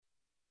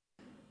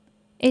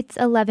It's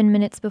 11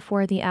 minutes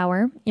before the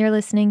hour. You're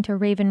listening to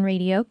Raven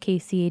Radio,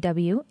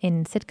 KCAW,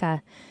 in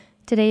Sitka.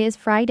 Today is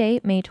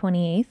Friday, May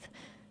 28th.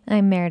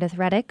 I'm Meredith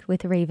Reddick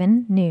with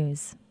Raven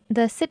News.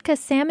 The Sitka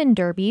Salmon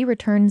Derby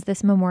returns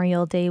this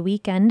Memorial Day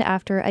weekend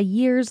after a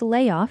year's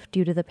layoff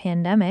due to the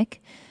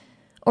pandemic.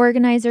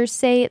 Organizers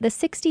say the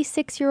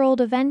 66-year-old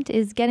event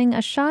is getting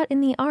a shot in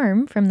the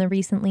arm from the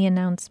recently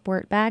announced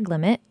sport bag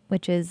limit,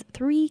 which is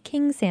 3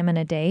 king salmon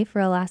a day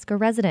for Alaska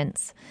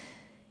residents.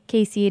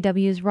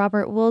 KCAW's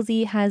Robert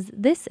Woolsey has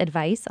this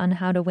advice on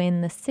how to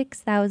win the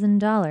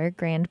 $6,000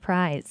 grand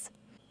prize.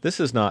 This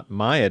is not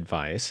my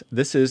advice.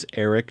 This is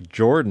Eric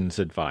Jordan's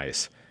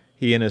advice.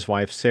 He and his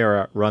wife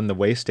Sarah run the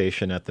weigh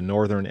station at the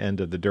northern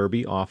end of the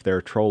Derby off their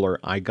trawler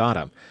I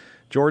Gotta.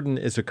 Jordan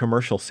is a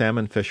commercial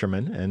salmon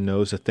fisherman and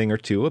knows a thing or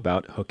two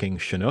about hooking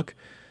Chinook.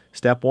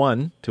 Step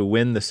 1, to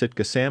win the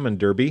Sitka Salmon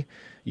Derby,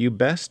 you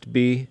best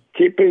be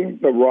keeping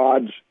the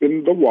rods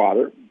in the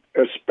water,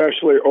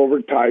 especially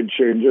over tide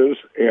changes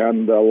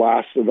and the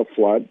last of the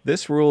flood.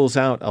 This rules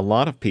out a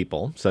lot of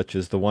people, such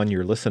as the one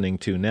you're listening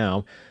to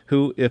now,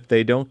 who, if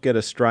they don't get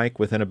a strike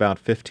within about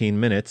 15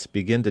 minutes,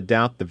 begin to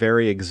doubt the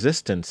very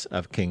existence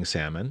of king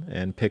salmon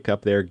and pick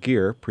up their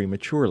gear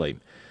prematurely.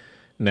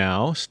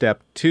 Now,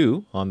 step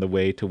 2 on the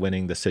way to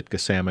winning the Sitka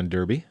Salmon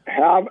Derby.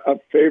 Have a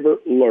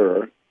favorite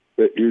lure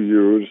that you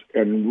use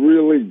and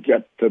really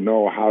get to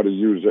know how to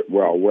use it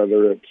well,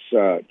 whether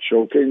it's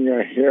choking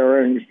a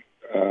herring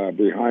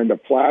behind a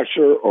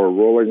flasher or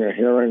rolling a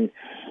herring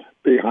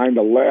behind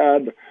a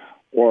lead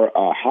or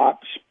a hot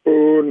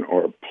spoon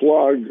or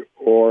plug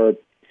or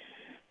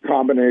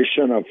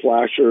combination of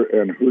flasher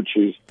and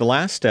hoochies. The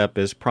last step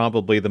is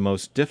probably the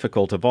most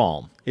difficult of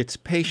all. It's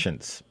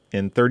patience.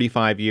 In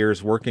 35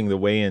 years working the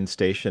weigh-in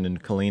station in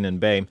Kalinan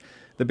Bay,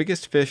 the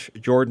biggest fish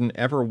Jordan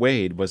ever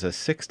weighed was a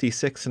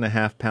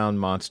 66.5-pound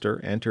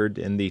monster entered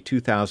in the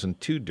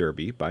 2002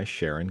 Derby by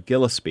Sharon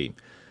Gillespie.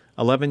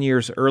 11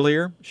 years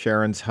earlier,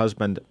 Sharon's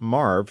husband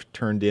Marv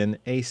turned in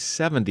a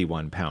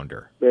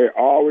 71-pounder. They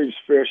always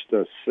fish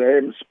the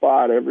same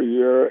spot every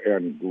year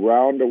and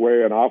ground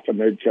away, and often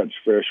they'd catch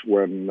fish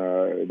when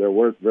there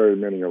weren't very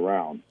many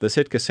around. The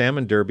Sitka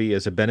Salmon Derby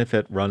is a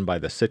benefit run by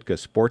the Sitka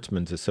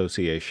Sportsmen's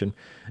Association.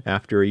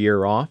 After a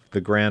year off,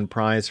 the grand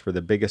prize for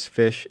the biggest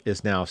fish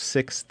is now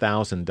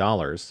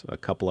 $6,000, a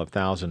couple of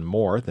thousand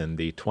more than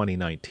the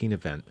 2019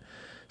 event.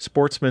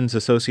 Sportsmen's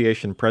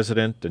Association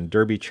President and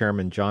Derby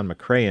Chairman John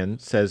McCrayen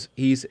says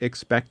he's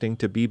expecting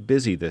to be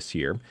busy this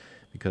year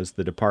because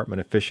the Department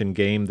of Fish and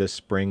Game this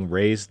spring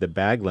raised the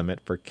bag limit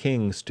for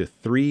kings to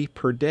 3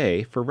 per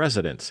day for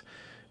residents.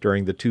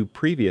 During the 2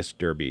 previous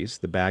derbies,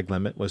 the bag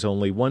limit was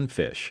only 1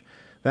 fish.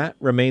 That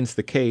remains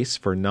the case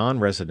for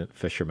non-resident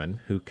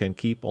fishermen who can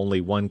keep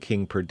only 1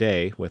 king per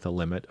day with a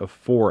limit of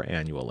 4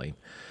 annually.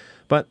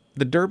 But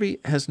the Derby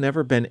has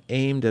never been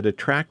aimed at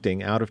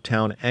attracting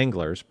out-of-town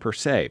anglers per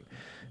se.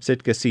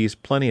 Sitka sees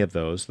plenty of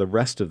those the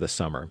rest of the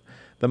summer.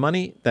 The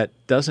money that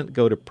doesn't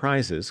go to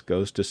prizes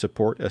goes to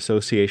support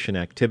association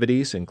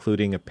activities,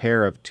 including a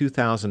pair of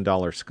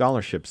 $2,000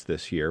 scholarships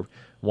this year,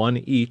 one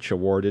each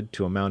awarded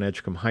to a Mount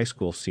Edgecombe High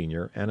School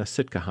senior and a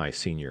Sitka High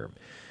senior.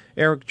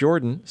 Eric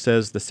Jordan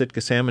says the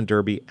Sitka Salmon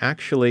Derby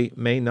actually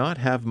may not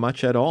have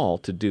much at all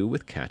to do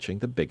with catching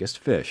the biggest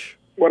fish.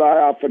 What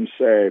I often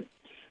say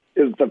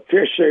is the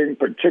fishing,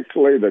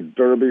 particularly the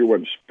Derby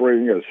when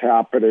spring is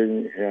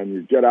happening and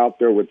you get out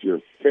there with your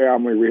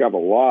family. We have a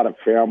lot of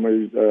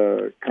families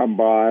come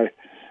by.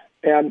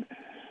 And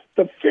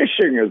the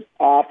fishing is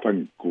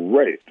often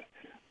great.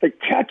 The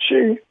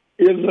catching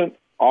isn't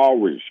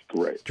always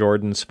great.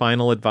 Jordan's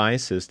final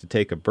advice is to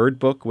take a bird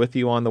book with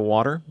you on the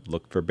water,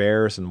 look for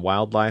bears and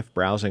wildlife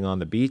browsing on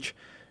the beach,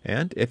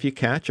 and if you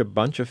catch a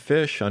bunch of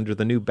fish under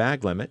the new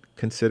bag limit,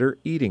 consider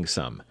eating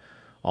some.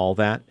 All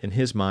that, in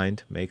his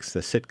mind, makes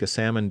the Sitka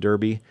Salmon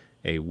Derby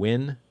a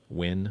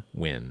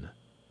win-win-win.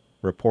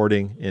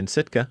 Reporting in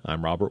Sitka,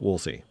 I'm Robert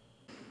Woolsey.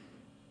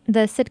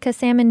 The Sitka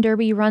Salmon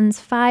Derby runs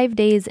 5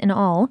 days in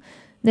all,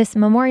 this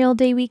Memorial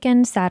Day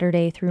weekend,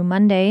 Saturday through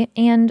Monday,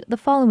 and the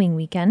following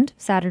weekend,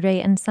 Saturday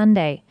and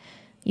Sunday.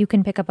 You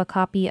can pick up a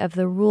copy of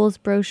the rules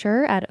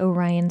brochure at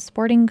Orion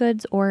Sporting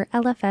Goods or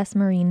LFS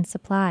Marine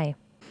Supply.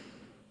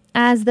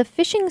 As the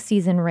fishing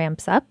season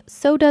ramps up,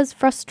 so does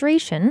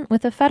frustration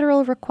with a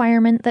federal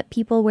requirement that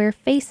people wear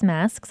face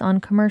masks on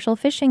commercial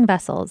fishing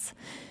vessels.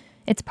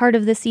 It's part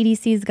of the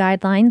CDC's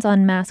guidelines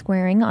on mask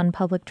wearing on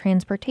public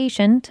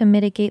transportation to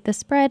mitigate the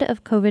spread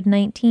of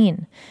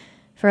COVID-19.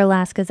 For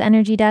Alaska's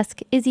Energy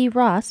Desk, Izzy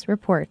Ross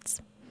reports.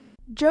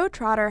 Joe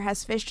Trotter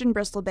has fished in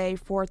Bristol Bay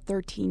for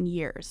 13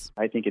 years.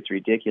 I think it's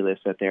ridiculous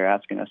that they're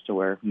asking us to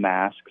wear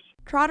masks.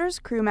 Trotter's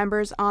crew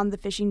members on the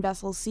fishing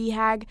vessel Sea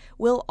Hag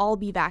will all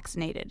be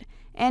vaccinated.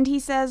 And he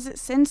says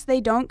since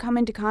they don't come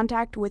into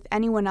contact with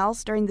anyone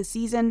else during the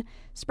season,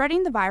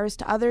 spreading the virus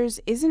to others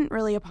isn't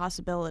really a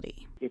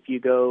possibility. If you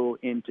go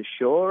into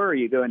shore, or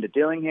you go into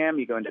Dillingham,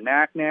 you go into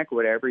Naknek,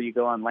 whatever, you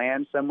go on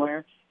land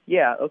somewhere,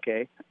 yeah,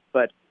 okay.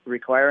 But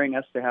requiring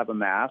us to have a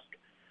mask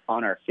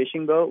on our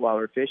fishing boat while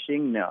we're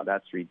fishing, no,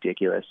 that's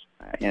ridiculous.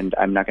 And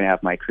I'm not going to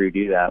have my crew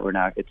do that.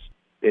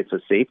 it's a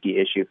safety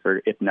issue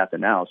for, if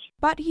nothing else.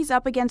 But he's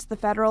up against the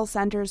Federal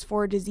Centers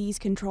for Disease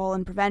Control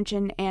and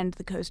Prevention and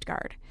the Coast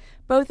Guard.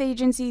 Both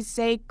agencies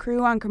say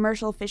crew on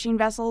commercial fishing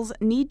vessels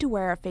need to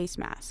wear a face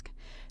mask.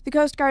 The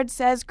Coast Guard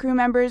says crew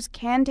members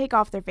can take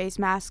off their face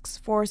masks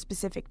for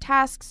specific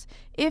tasks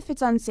if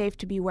it's unsafe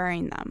to be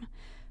wearing them.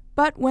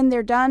 But when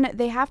they're done,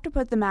 they have to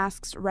put the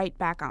masks right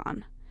back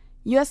on.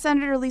 U.S.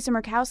 Senator Lisa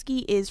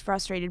Murkowski is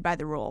frustrated by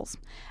the rules.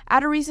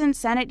 At a recent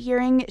Senate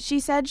hearing, she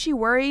said she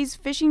worries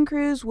fishing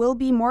crews will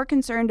be more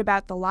concerned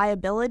about the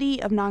liability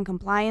of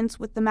noncompliance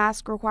with the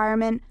mask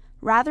requirement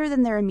rather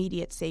than their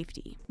immediate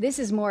safety. This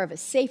is more of a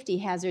safety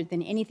hazard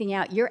than anything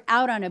else. You're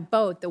out on a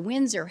boat, the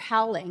winds are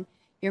howling,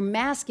 your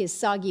mask is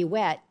soggy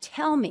wet.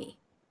 Tell me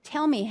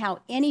how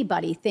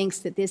anybody thinks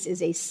that this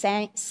is a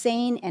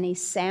sane and a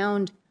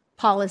sound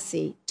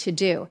policy to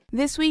do.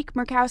 This week,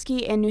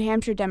 Murkowski and New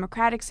Hampshire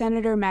Democratic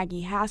Senator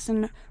Maggie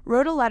Hassan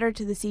wrote a letter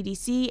to the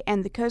CDC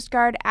and the Coast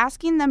Guard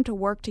asking them to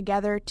work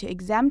together to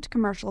exempt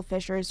commercial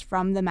fishers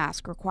from the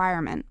mask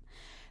requirement.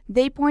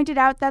 They pointed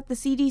out that the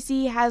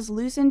CDC has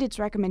loosened its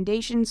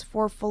recommendations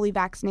for fully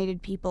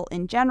vaccinated people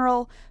in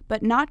general,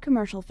 but not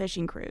commercial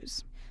fishing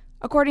crews.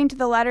 According to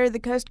the letter, the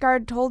Coast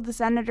Guard told the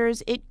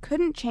senators it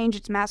couldn't change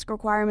its mask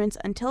requirements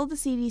until the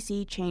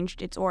CDC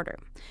changed its order.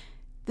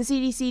 The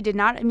CDC did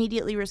not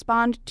immediately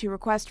respond to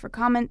requests for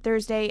comment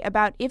Thursday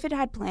about if it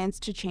had plans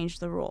to change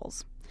the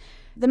rules.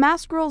 The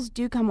mask rules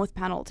do come with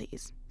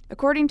penalties.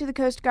 According to the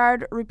Coast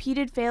Guard,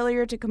 repeated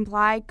failure to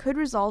comply could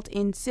result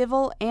in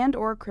civil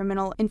and/or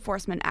criminal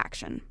enforcement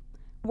action.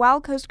 While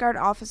Coast Guard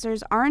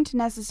officers aren't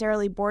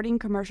necessarily boarding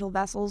commercial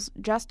vessels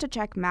just to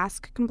check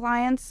mask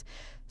compliance,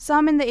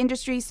 some in the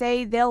industry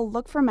say they'll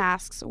look for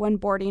masks when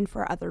boarding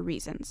for other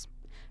reasons.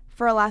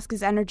 For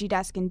Alaska's Energy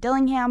Desk in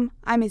Dillingham,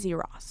 I'm Izzy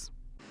Ross.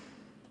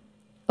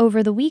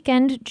 Over the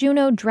weekend,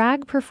 Juneau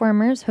drag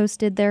performers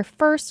hosted their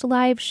first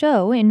live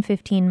show in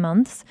 15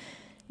 months.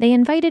 They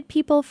invited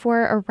people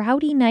for a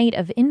rowdy night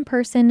of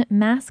in-person,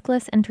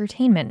 maskless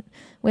entertainment,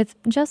 with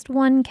just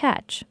one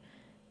catch.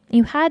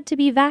 You had to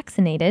be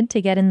vaccinated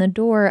to get in the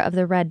door of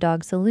the Red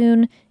Dog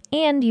Saloon,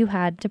 and you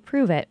had to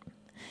prove it.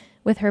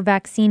 With her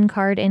vaccine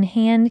card in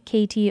hand,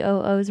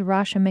 KTOO's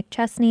Rasha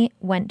McChesney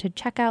went to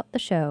check out the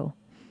show.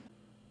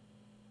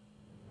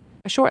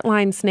 A short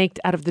line snaked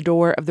out of the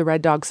door of the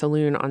Red Dog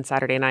Saloon on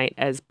Saturday night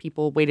as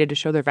people waited to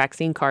show their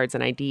vaccine cards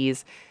and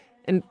IDs.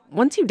 And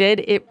once you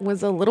did, it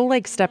was a little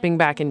like stepping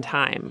back in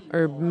time,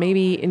 or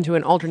maybe into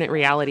an alternate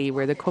reality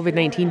where the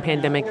COVID-19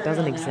 pandemic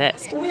doesn't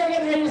exist. We are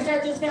getting ready to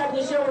start this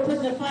fabulous show. We're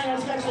putting the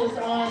final touches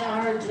on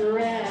our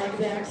drag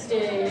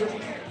backstage.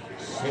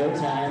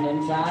 Showtime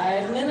in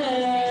 5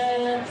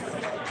 minutes.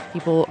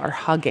 People are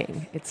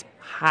hugging. It's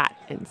hot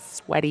and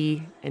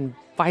sweaty and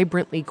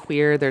vibrantly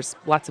queer. There's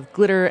lots of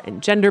glitter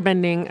and gender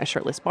bending, a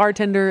shirtless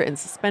bartender and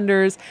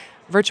suspenders.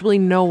 Virtually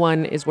no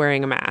one is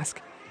wearing a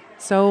mask.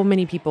 So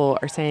many people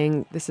are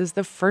saying this is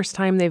the first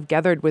time they've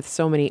gathered with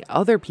so many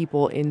other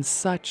people in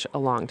such a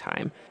long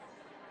time.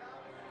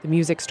 The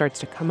music starts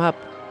to come up.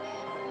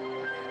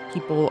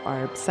 People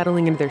are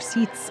settling into their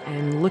seats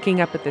and looking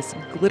up at this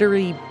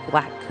glittery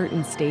black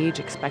curtain stage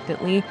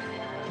expectantly.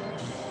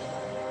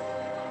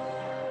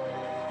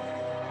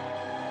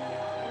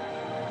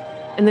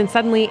 And then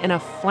suddenly, in a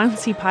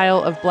flouncy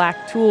pile of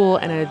black tulle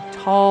and a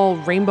tall,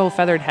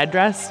 rainbow-feathered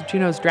headdress,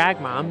 Juneau's drag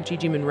mom,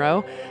 Gigi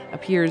Monroe,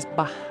 appears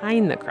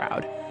behind the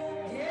crowd.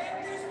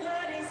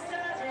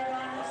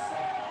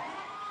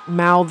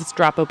 Mouths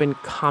drop open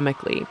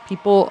comically.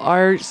 People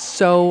are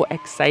so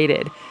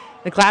excited.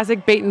 The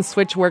classic bait and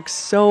switch works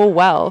so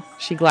well.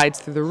 She glides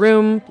through the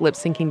room,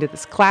 lip-syncing to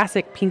this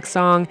classic Pink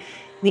song.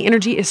 The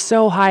energy is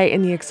so high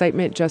and the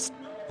excitement just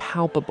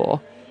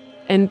palpable.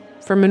 And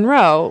for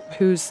Monroe,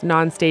 whose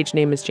non-stage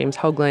name is James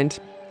Hoagland,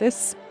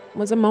 this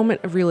was a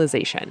moment of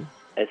realization.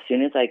 As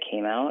soon as I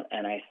came out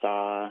and I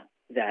saw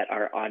that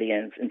our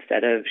audience,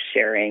 instead of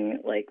sharing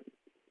like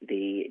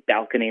the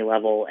balcony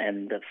level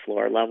and the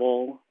floor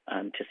level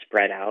to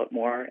spread out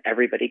more,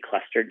 everybody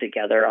clustered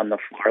together on the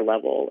floor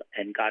level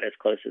and got as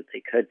close as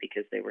they could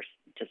because they were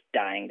just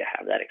dying to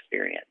have that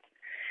experience.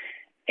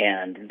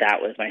 And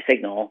that was my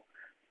signal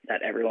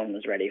that everyone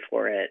was ready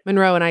for it.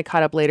 Monroe and I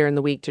caught up later in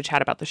the week to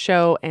chat about the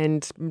show,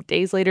 and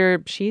days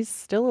later, she's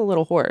still a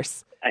little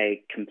hoarse.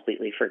 I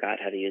completely forgot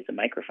how to use a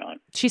microphone.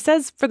 She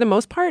says, for the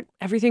most part,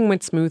 everything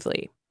went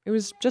smoothly. It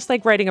was just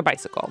like riding a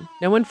bicycle.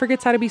 No one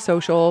forgets how to be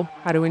social,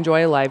 how to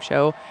enjoy a live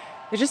show.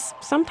 They just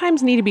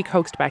sometimes need to be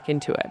coaxed back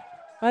into it.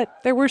 But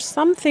there were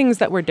some things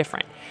that were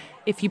different.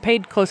 If you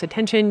paid close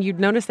attention, you'd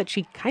notice that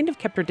she kind of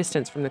kept her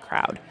distance from the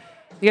crowd.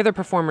 The other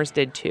performers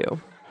did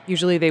too.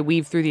 Usually they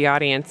weave through the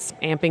audience,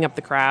 amping up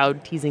the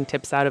crowd, teasing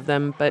tips out of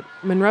them, but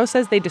Monroe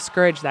says they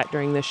discourage that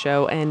during the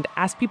show and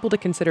ask people to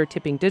consider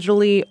tipping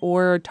digitally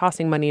or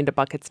tossing money into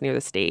buckets near the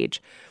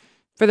stage.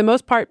 For the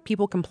most part,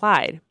 people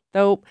complied,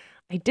 though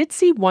I did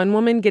see one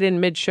woman get in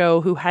mid-show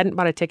who hadn't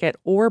bought a ticket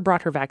or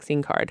brought her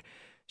vaccine card.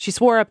 She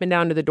swore up and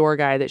down to the door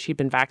guy that she'd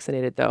been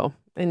vaccinated, though.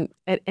 And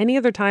at any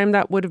other time,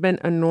 that would have been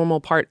a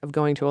normal part of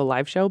going to a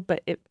live show,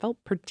 but it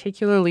felt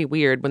particularly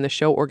weird when the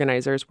show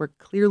organizers were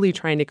clearly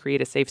trying to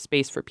create a safe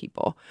space for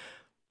people.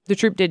 The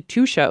troupe did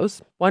 2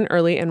 shows, one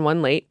early and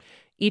one late.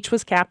 Each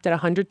was capped at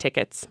 100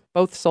 tickets.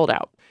 Both sold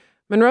out.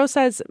 Monroe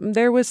says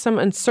there was some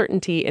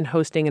uncertainty in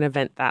hosting an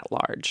event that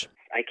large.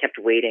 I kept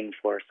waiting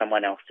for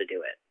someone else to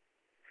do it.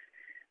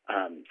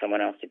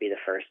 Someone else to be the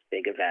first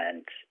big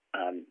event,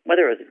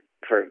 whether it was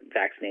for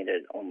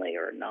vaccinated only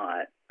or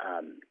not,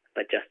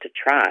 but just to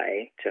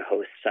try to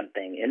host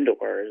something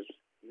indoors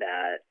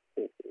that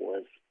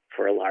was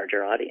for a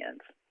larger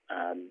audience.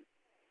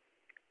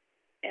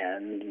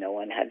 And no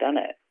one had done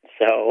it.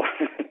 So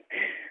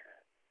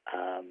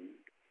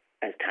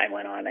as time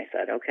went on, I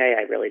said, okay,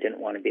 I really didn't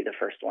want to be the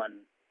first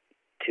one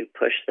to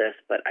push this,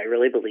 but I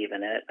really believe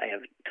in it. I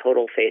have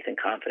total faith and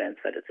confidence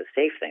that it's a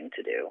safe thing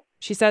to do.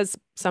 She says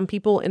some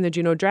people in the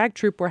Juneau Drag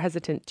Troupe were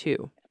hesitant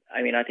too.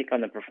 I mean, I think on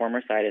the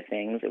performer side of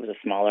things, it was a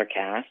smaller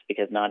cast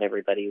because not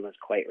everybody was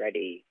quite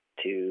ready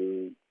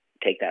to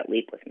take that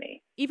leap with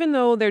me. Even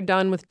though they're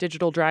done with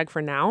digital drag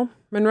for now,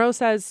 Monroe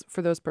says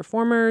for those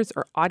performers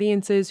or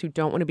audiences who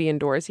don't want to be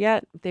indoors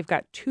yet, they've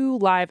got 2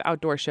 live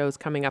outdoor shows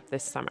coming up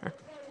this summer.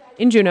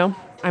 In Juneau,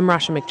 I'm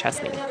Rasha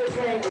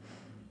McChesney.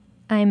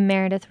 I'm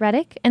Meredith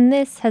Reddick, and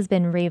this has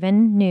been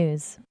Raven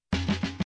News.